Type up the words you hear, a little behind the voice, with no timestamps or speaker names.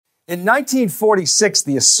In 1946,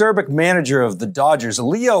 the acerbic manager of the Dodgers,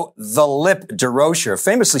 Leo "The Lip" DeRocher,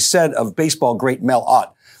 famously said of baseball great Mel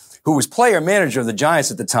Ott, who was player-manager of the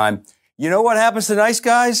Giants at the time, "You know what happens to nice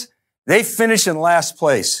guys? They finish in last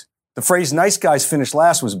place." The phrase "nice guys finish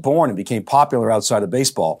last" was born and became popular outside of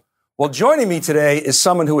baseball. Well, joining me today is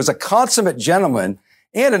someone who is a consummate gentleman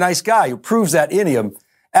and a nice guy who proves that idiom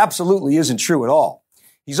absolutely isn't true at all.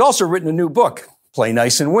 He's also written a new book, Play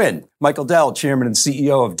Nice and Win. Michael Dell, Chairman and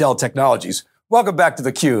CEO of Dell Technologies. Welcome back to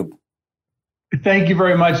theCUBE. Thank you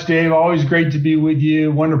very much, Dave. Always great to be with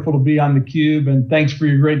you. Wonderful to be on theCUBE, and thanks for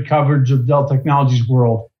your great coverage of Dell Technologies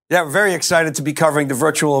World. Yeah, we're very excited to be covering the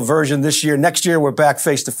virtual version this year. Next year, we're back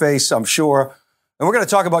face-to-face, I'm sure. And we're going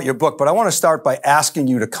to talk about your book, but I want to start by asking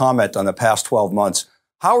you to comment on the past 12 months.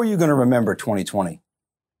 How are you going to remember 2020?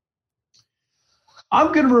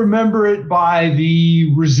 I'm going to remember it by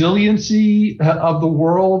the resiliency of the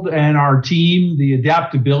world and our team, the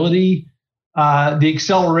adaptability, the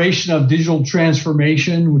acceleration of digital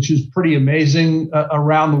transformation, which is pretty amazing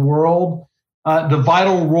around the world, the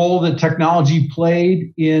vital role that technology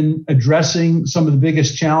played in addressing some of the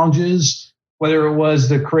biggest challenges, whether it was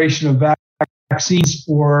the creation of vaccines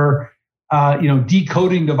or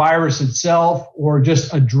decoding the virus itself, or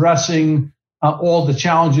just addressing all the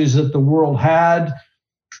challenges that the world had.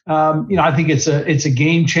 I think it's a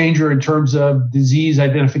game changer in terms of disease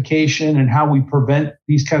identification and how we prevent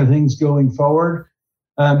these kind of things going forward.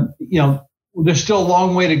 There's still a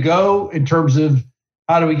long way to go in terms of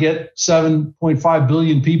how do we get 7.5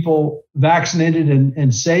 billion people vaccinated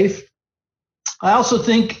and safe. I also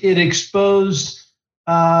think it exposed,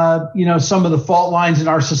 some of the fault lines in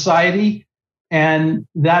our society. And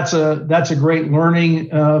that's a great learning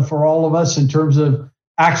for all of us in terms of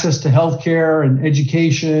access to healthcare and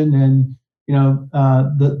education and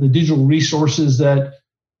the digital resources that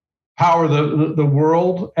power the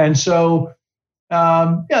world. And so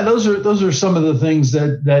those are some of the things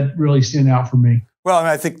that really stand out for me. Well,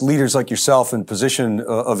 I think leaders like yourself in position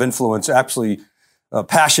of influence absolutely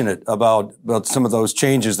passionate about some of those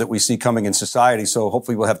changes that we see coming in society. So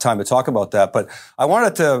hopefully we'll have time to talk about that. But I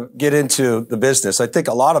wanted to get into the business. I think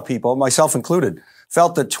a lot of people, myself included,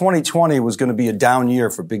 felt that 2020 was going to be a down year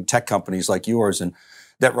for big tech companies like yours and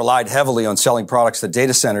that relied heavily on selling products to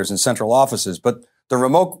data centers and central offices. But the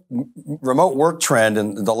remote work trend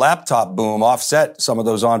and the laptop boom offset some of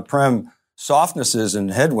those on-prem softnesses and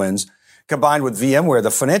headwinds. Combined with VMware,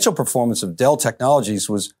 the financial performance of Dell Technologies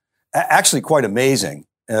was actually quite amazing.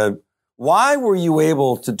 Why were you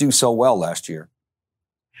able to do so well last year?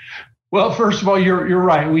 Well, first of all, you're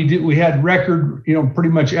right. We had record, pretty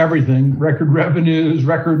much everything: record revenues,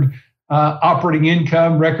 record operating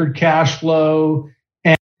income, record cash flow,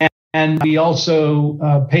 and we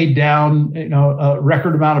also paid down, a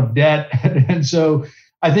record amount of debt. And so,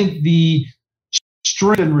 I think the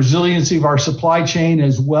strength and resiliency of our supply chain,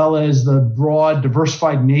 as well as the broad,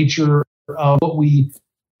 diversified nature of what we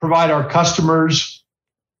provide our customers,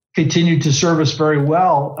 continue to serve us very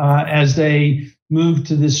well as they move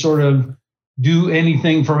to this sort of do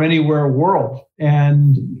anything from anywhere world.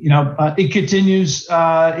 And, it continues,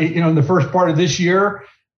 in the first part of this year,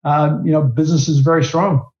 business is very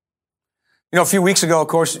strong. A few weeks ago, of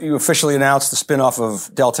course, you officially announced the spinoff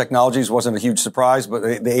of Dell Technologies. Wasn't a huge surprise, but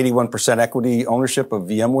the 81% equity ownership of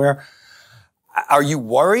VMware. Are you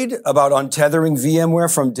worried about untethering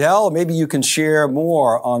VMware from Dell? Maybe you can share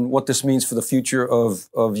more on what this means for the future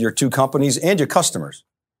of your two companies and your customers.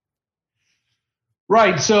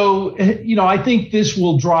 Right. So, I think this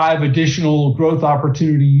will drive additional growth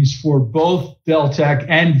opportunities for both Dell Tech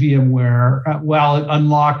and VMware while it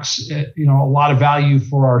unlocks, a lot of value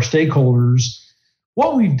for our stakeholders.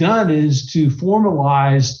 What we've done is to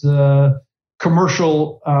formalize the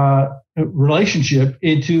commercial relationship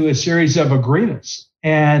into a series of agreements.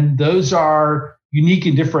 And those are unique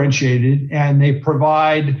and differentiated, and they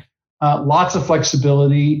provide lots of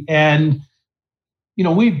flexibility. And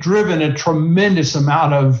we've driven a tremendous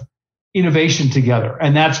amount of innovation together,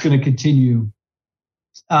 and that's going to continue.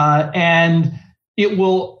 And it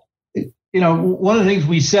will, one of the things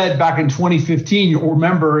we said back in 2015, you'll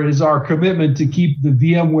remember, is our commitment to keep the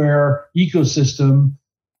VMware ecosystem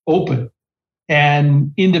open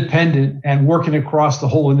and independent and working across the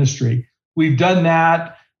whole industry. We've done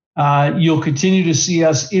that. You'll continue to see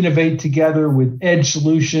us innovate together with edge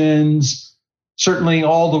solutions. Certainly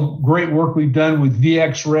all the great work we've done with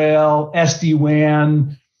VxRail,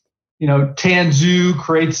 SD-WAN, Tanzu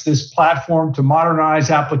creates this platform to modernize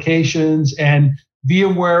applications, and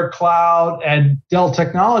VMware Cloud and Dell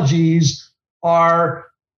Technologies are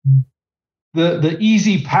the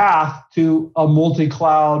easy path to a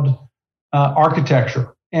multi-cloud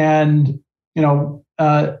architecture. and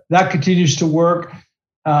that continues to work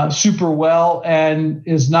super well and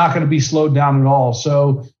is not going to be slowed down at all.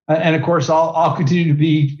 So, and of course, I'll continue to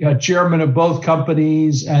be chairman of both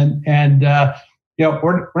companies, and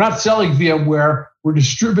we're not selling VMware; we're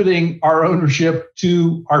distributing our ownership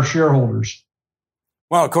to our shareholders.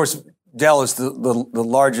 Well, of course, Dell is the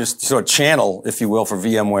largest sort of channel, if you will, for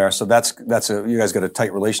VMware. So you guys got a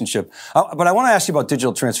tight relationship. But I want to ask you about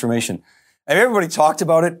digital transformation. Everybody talked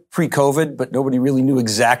about it pre-COVID, but nobody really knew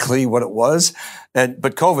exactly what it was. But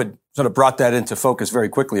COVID sort of brought that into focus very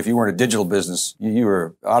quickly. If you weren't a digital business, you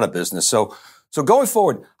were out of business. So going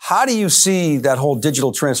forward, how do you see that whole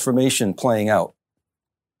digital transformation playing out?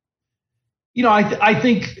 I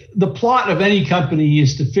think the plot of any company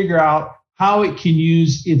is to figure out how it can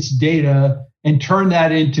use its data and turn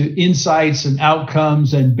that into insights and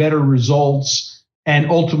outcomes and better results and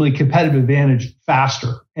ultimately competitive advantage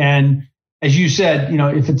faster. And as you said,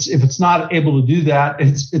 if it's not able to do that,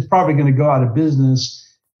 it's probably going to go out of business.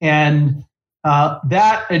 And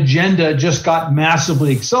that agenda just got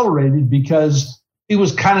massively accelerated because it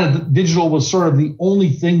was digital was sort of the only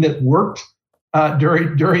thing that worked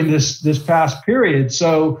during this past period.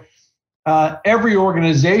 So every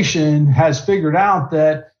organization has figured out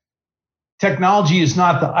that technology is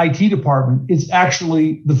not the IT department; it's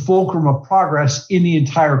actually the fulcrum of progress in the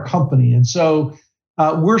entire company. And so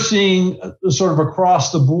we're seeing sort of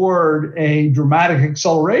across the board a dramatic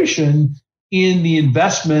acceleration in the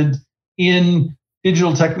investment in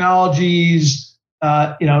digital technologies.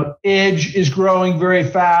 Edge is growing very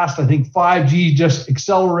fast. I think 5G just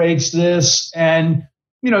accelerates this, and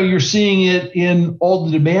you're seeing it in all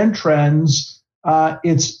the demand trends.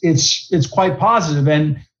 It's quite positive,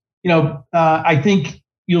 and I think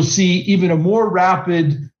you'll see even a more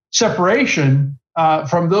rapid separation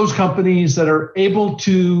from those companies that are able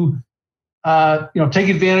to take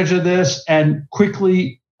advantage of this and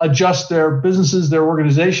quickly adjust their businesses, their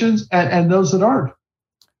organizations, and those that aren't.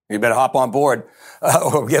 You better hop on board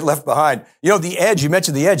or get left behind. The edge, you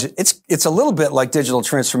mentioned the edge. It's a little bit like digital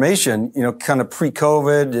transformation, kind of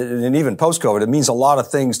pre-COVID and even post-COVID. It means a lot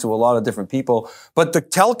of things to a lot of different people. But the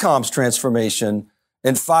telecoms transformation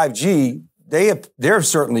and 5G, they're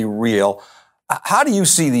certainly real. How do you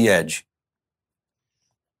see the edge?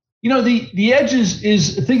 The edge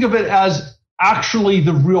is think of it as actually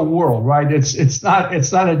the real world, right? It's not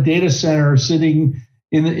a data center sitting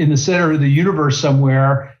in the center of the universe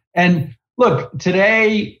somewhere. And look,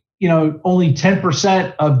 today, only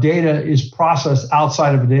 10% of data is processed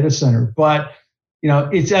outside of a data center. But,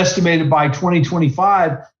 it's estimated by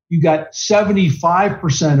 2025, you got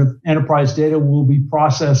 75% of enterprise data will be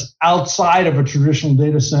processed outside of a traditional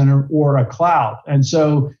data center or a cloud. And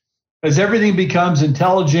so as everything becomes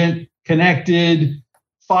intelligent, connected,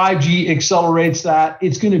 5G accelerates that,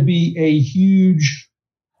 it's going to be a huge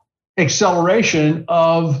acceleration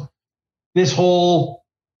of this whole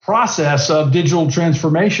process of digital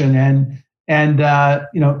transformation. And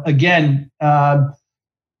again,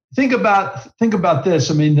 think about this.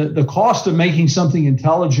 I mean, the cost of making something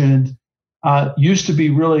intelligent used to be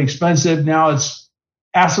really expensive. Now it's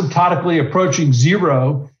asymptotically approaching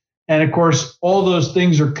zero. And of course, all those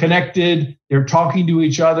things are connected. They're talking to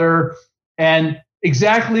each other. And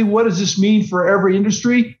exactly what does this mean for every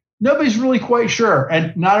industry? Nobody's really quite sure.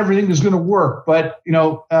 And not everything is going to work. But,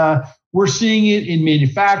 we're seeing it in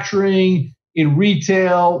manufacturing, in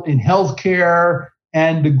retail, in healthcare.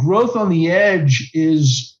 And the growth on the edge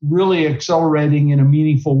is really accelerating in a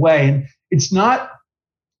meaningful way. And it's not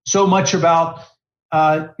so much about,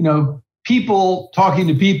 people talking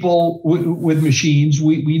to people with machines.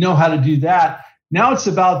 We know how to do that. Now it's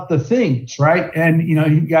about the things, right? And,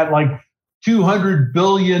 you've got like 200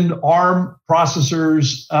 billion ARM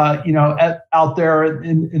processors, out there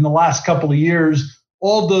in the last couple of years.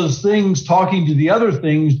 All those things talking to the other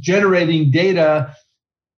things, generating data.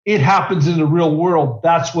 It happens in the real world.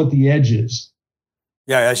 That's what the edge is.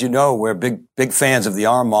 Yeah, as you know, we're big fans of the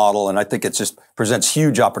ARM model, and I think it just presents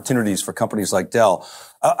huge opportunities for companies like Dell.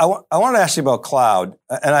 I want to ask you about cloud,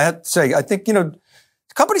 and I have to say, I think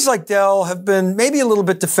companies like Dell have been maybe a little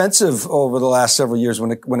bit defensive over the last several years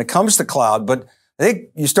when it comes to cloud, but I think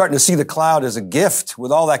you're starting to see the cloud as a gift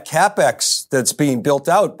with all that CapEx that's being built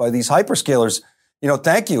out by these hyperscalers.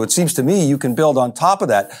 Thank you. It seems to me you can build on top of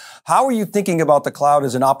that. How are you thinking about the cloud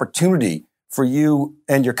as an opportunity for you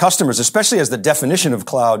and your customers, especially as the definition of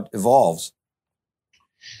cloud evolves?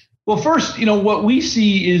 Well, first, what we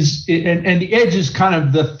see is, and the edge is kind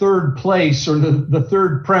of the third place or the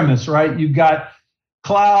third premise, right? You've got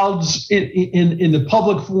clouds in the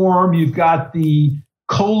public form. You've got the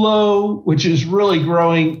colo, which is really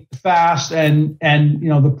growing fast, and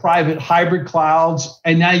the private hybrid clouds,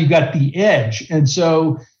 and now you've got the edge. And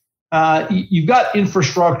so you've got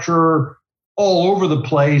infrastructure all over the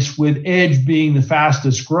place, with edge being the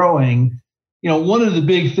fastest growing. One of the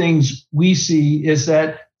big things we see is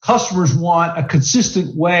that customers want a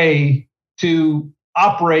consistent way to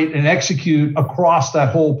operate and execute across that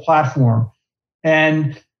whole platform.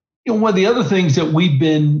 And one of the other things that we've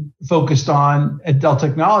been focused on at Dell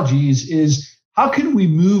Technologies is how can we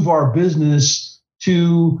move our business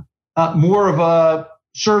to more of a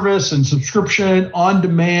service and subscription on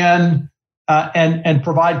demand, and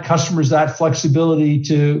provide customers that flexibility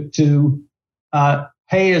to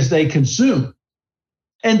pay as they consume.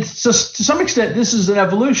 And so to some extent, this is an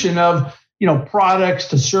evolution of products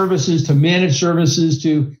to services to managed services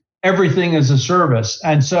to everything as a service.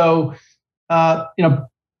 And so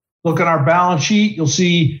look at our balance sheet, you'll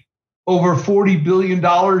see over $40 billion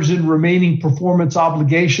in remaining performance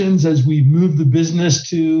obligations as we move the business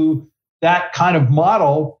to that kind of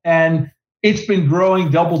model. And it's been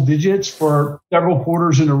growing double digits for several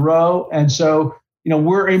quarters in a row. And so,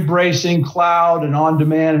 we're embracing cloud and on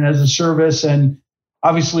demand and as a service. And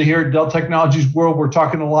obviously here at Dell Technologies World, we're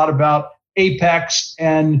talking a lot about Apex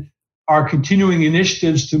and our continuing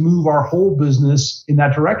initiatives to move our whole business in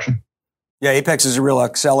that direction. Yeah, Apex is a real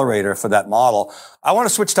accelerator for that model. I want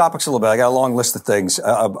to switch topics a little bit. I got a long list of things.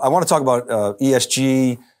 I want to talk about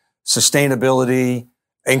ESG, sustainability,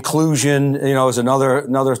 inclusion. Is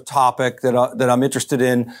another topic that I'm interested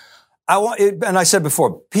in. And I said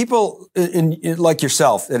before, people like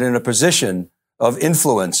yourself that are in a position of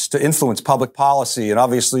influence to influence public policy, and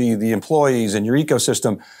obviously the employees and your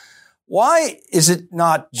ecosystem. Why is it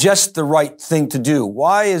not just the right thing to do?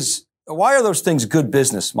 Why are those things good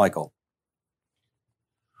business, Michael?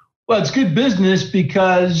 Well, it's good business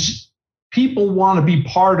because people want to be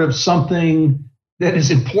part of something that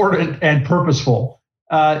is important and purposeful.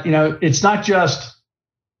 It's not just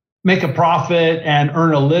make a profit and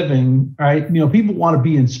earn a living, right? People want to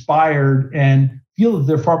be inspired and feel that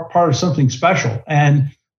they're part of something special.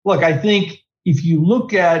 And look, I think if you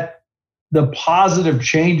look at the positive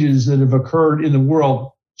changes that have occurred in the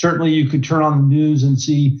world, certainly you could turn on the news and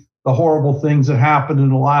see the horrible things that happened in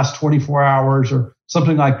the last 24 hours or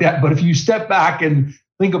something like that. But if you step back and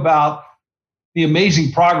think about the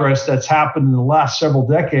amazing progress that's happened in the last several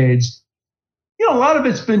decades, a lot of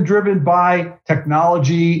it's been driven by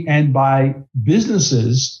technology and by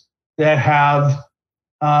businesses that have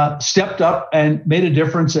stepped up and made a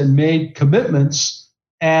difference and made commitments.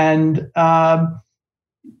 And, we're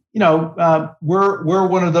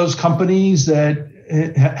one of those companies that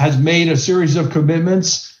has made a series of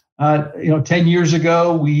commitments. 10 years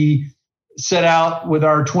ago, we set out with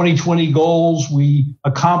our 2020 goals. We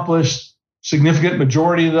accomplished significant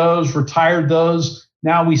majority of those, retired those.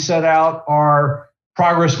 Now we set out our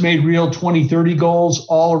Progress Made Real 2030 goals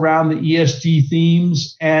all around the ESG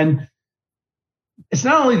themes. And it's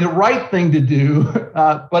not only the right thing to do,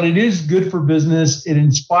 but it is good for business. It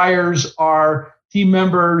inspires our team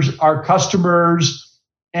members, our customers.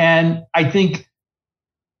 And I think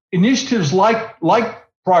initiatives like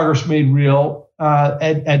Progress Made Real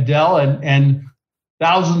at Dell and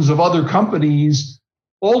thousands of other companies,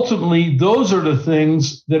 ultimately, those are the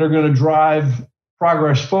things that are going to drive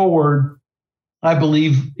progress forward, I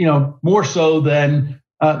believe, more so than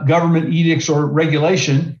government edicts or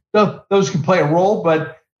regulation. Those can play a role,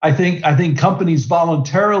 but I think companies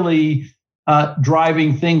voluntarily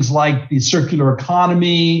driving things like the circular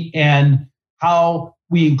economy and how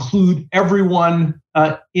we include everyone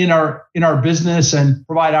in our business and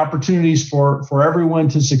provide opportunities for everyone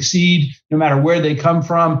to succeed, no matter where they come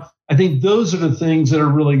from. I think those are the things that are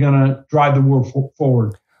really going to drive the world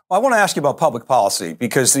forward. Well, I want to ask you about public policy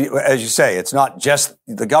because, as you say, it's not just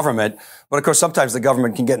the government, but of course, sometimes the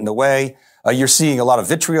government can get in the way. You're seeing a lot of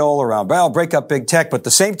vitriol around, break up big tech, but at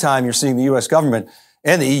the same time, you're seeing the U.S. government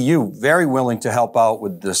and the EU very willing to help out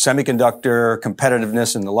with the semiconductor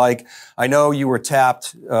competitiveness and the like. I know you were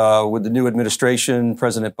tapped with the new administration,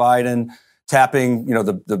 President Biden, tapping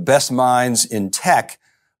the best minds in tech,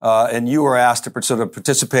 and you were asked to sort of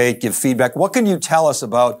participate, give feedback. What can you tell us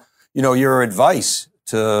about your advice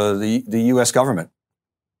to the U.S. government?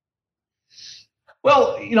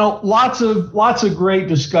 Well, lots of great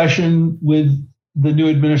discussion with the new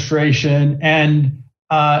administration, and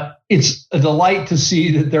it's a delight to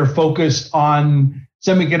see that they're focused on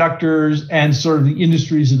semiconductors and sort of the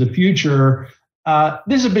industries of the future.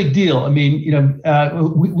 This is a big deal. I mean,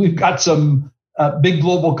 we've got some big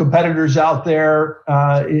global competitors out there,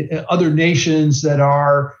 other nations that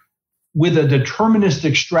are with a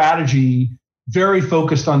deterministic strategy very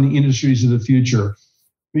focused on the industries of the future.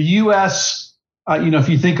 The U.S., if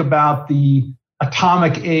you think about the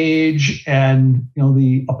atomic age and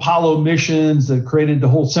the Apollo missions that created the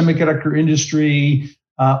whole semiconductor industry,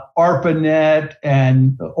 ARPANET,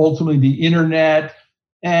 and ultimately the internet,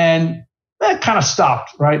 and that kind of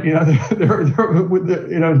stopped, right? There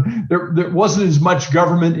wasn't as much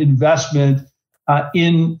government investment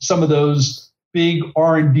in some of those big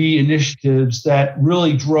R&D initiatives that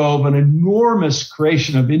really drove an enormous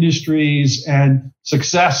creation of industries and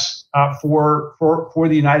success for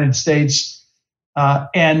the United States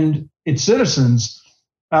and its citizens.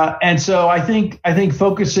 And so I think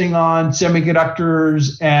focusing on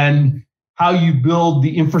semiconductors and how you build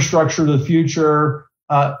the infrastructure of the future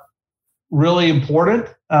really important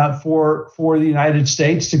for the United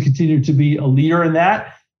States to continue to be a leader in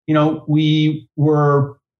that. We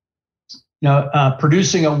were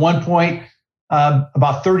producing at one point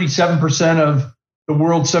about 37% of the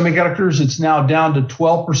world's semiconductors. It's now down to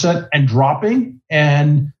 12% and dropping.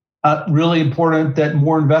 And really important that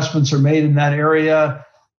more investments are made in that area.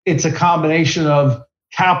 It's a combination of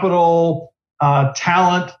capital,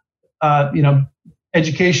 talent,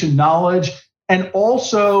 education, knowledge, and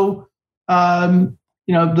also the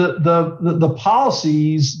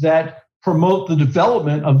policies that promote the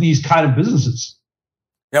development of these kind of businesses.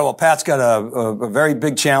 Yeah, well, Pat's got a very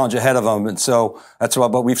big challenge ahead of him, and so that's why.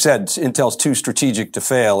 But we've said Intel's too strategic to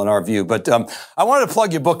fail in our view. But I wanted to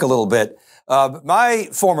plug your book a little bit. My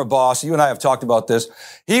former boss, you and I have talked about this.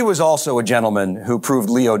 He was also a gentleman who proved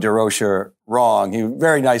Leo DeRocher wrong. He was a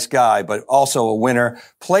very nice guy, but also a winner.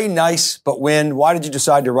 Play nice, but win. Why did you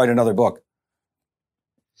decide to write another book?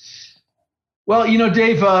 Well,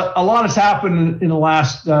 Dave, a lot has happened in the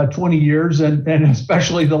last 20 years, and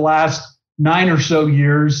especially the last 9 or so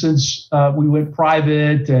years since we went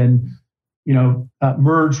private and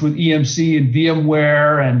merged with EMC and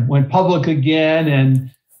VMware and went public again. And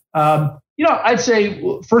I'd say,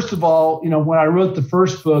 first of all, when I wrote the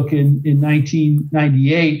first book in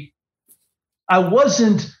 1998, I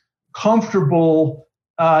wasn't comfortable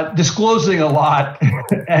disclosing a lot,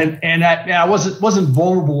 and I wasn't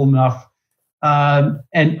vulnerable enough, and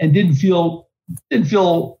didn't feel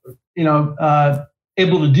able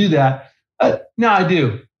to do that. Now I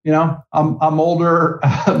do. I'm older,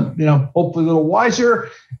 hopefully a little wiser,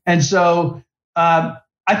 and so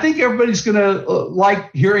I think everybody's going to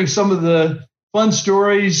like hearing some of the fun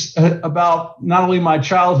stories about not only my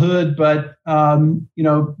childhood, but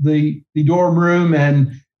the dorm room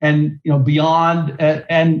and beyond,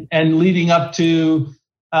 and leading up to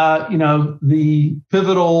the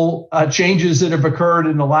pivotal changes that have occurred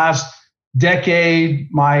in the last decade.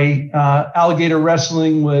 My alligator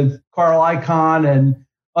wrestling with Carl Icahn and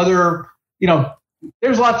other,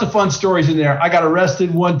 there's lots of fun stories in there. I got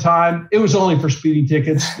arrested one time. It was only for speeding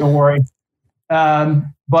tickets. Don't worry.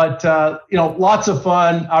 But lots of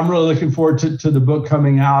fun. I'm really looking forward to the book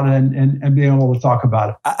coming out and being able to talk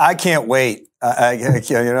about it. I can't wait.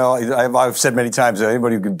 I've said many times that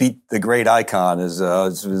anybody who can beat the great Icahn is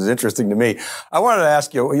interesting to me. I wanted to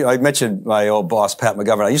ask you, I mentioned my old boss, Pat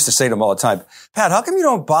McGovern. I used to say to him all the time, Pat, how come you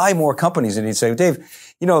don't buy more companies? And he'd say, Dave,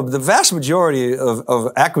 the vast majority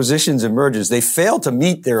of acquisitions and mergers, they fail to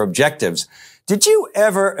meet their objectives. Did you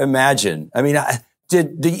ever imagine,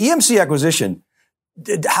 did the EMC acquisition,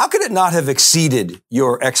 how could it not have exceeded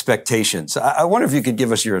your expectations? I wonder if you could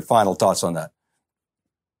give us your final thoughts on that.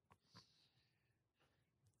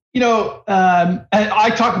 And I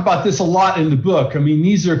talk about this a lot in the book.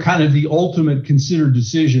 These are kind of the ultimate considered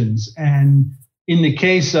decisions. And in the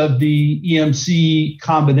case of the EMC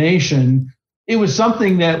combination, it was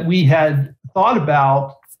something that we had thought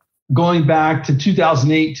about going back to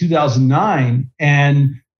 2008, 2009,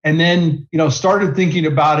 and then, started thinking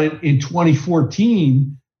about it in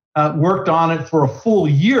 2014, worked on it for a full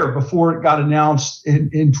year before it got announced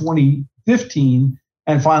in 2015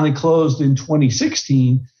 and finally closed in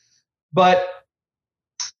 2016. But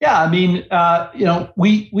yeah,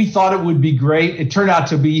 we thought it would be great. It turned out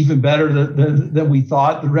to be even better than we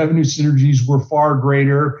thought. The revenue synergies were far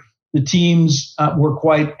greater. The teams were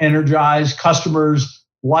quite energized. Customers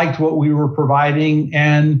liked what we were providing,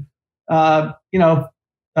 and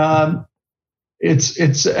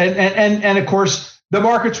it's of course the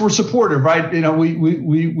markets were supportive, right?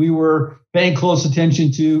 We were paying close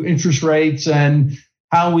attention to interest rates and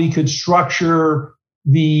how we could structure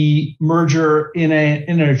the merger in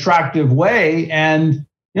an attractive way. And,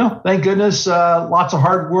 thank goodness, lots of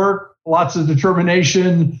hard work, lots of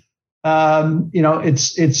determination.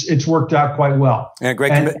 It's worked out quite well. And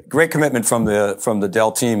great commitment from the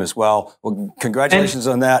Dell team as well. Well, congratulations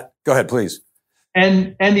on that. Go ahead, please.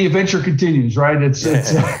 and the adventure continues, right? It's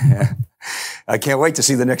I can't wait to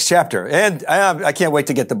see the next chapter, and I can't wait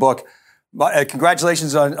to get the book.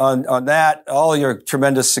 Congratulations on that. All your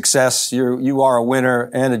tremendous success. You are a winner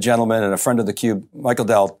and a gentleman and a friend of theCUBE. Michael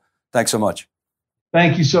Dell, thanks so much.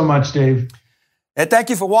 Thank you so much, Dave. And thank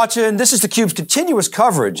you for watching. This is theCUBE's continuous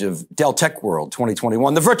coverage of Dell Tech World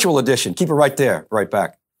 2021, the virtual edition. Keep it right there, right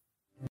back.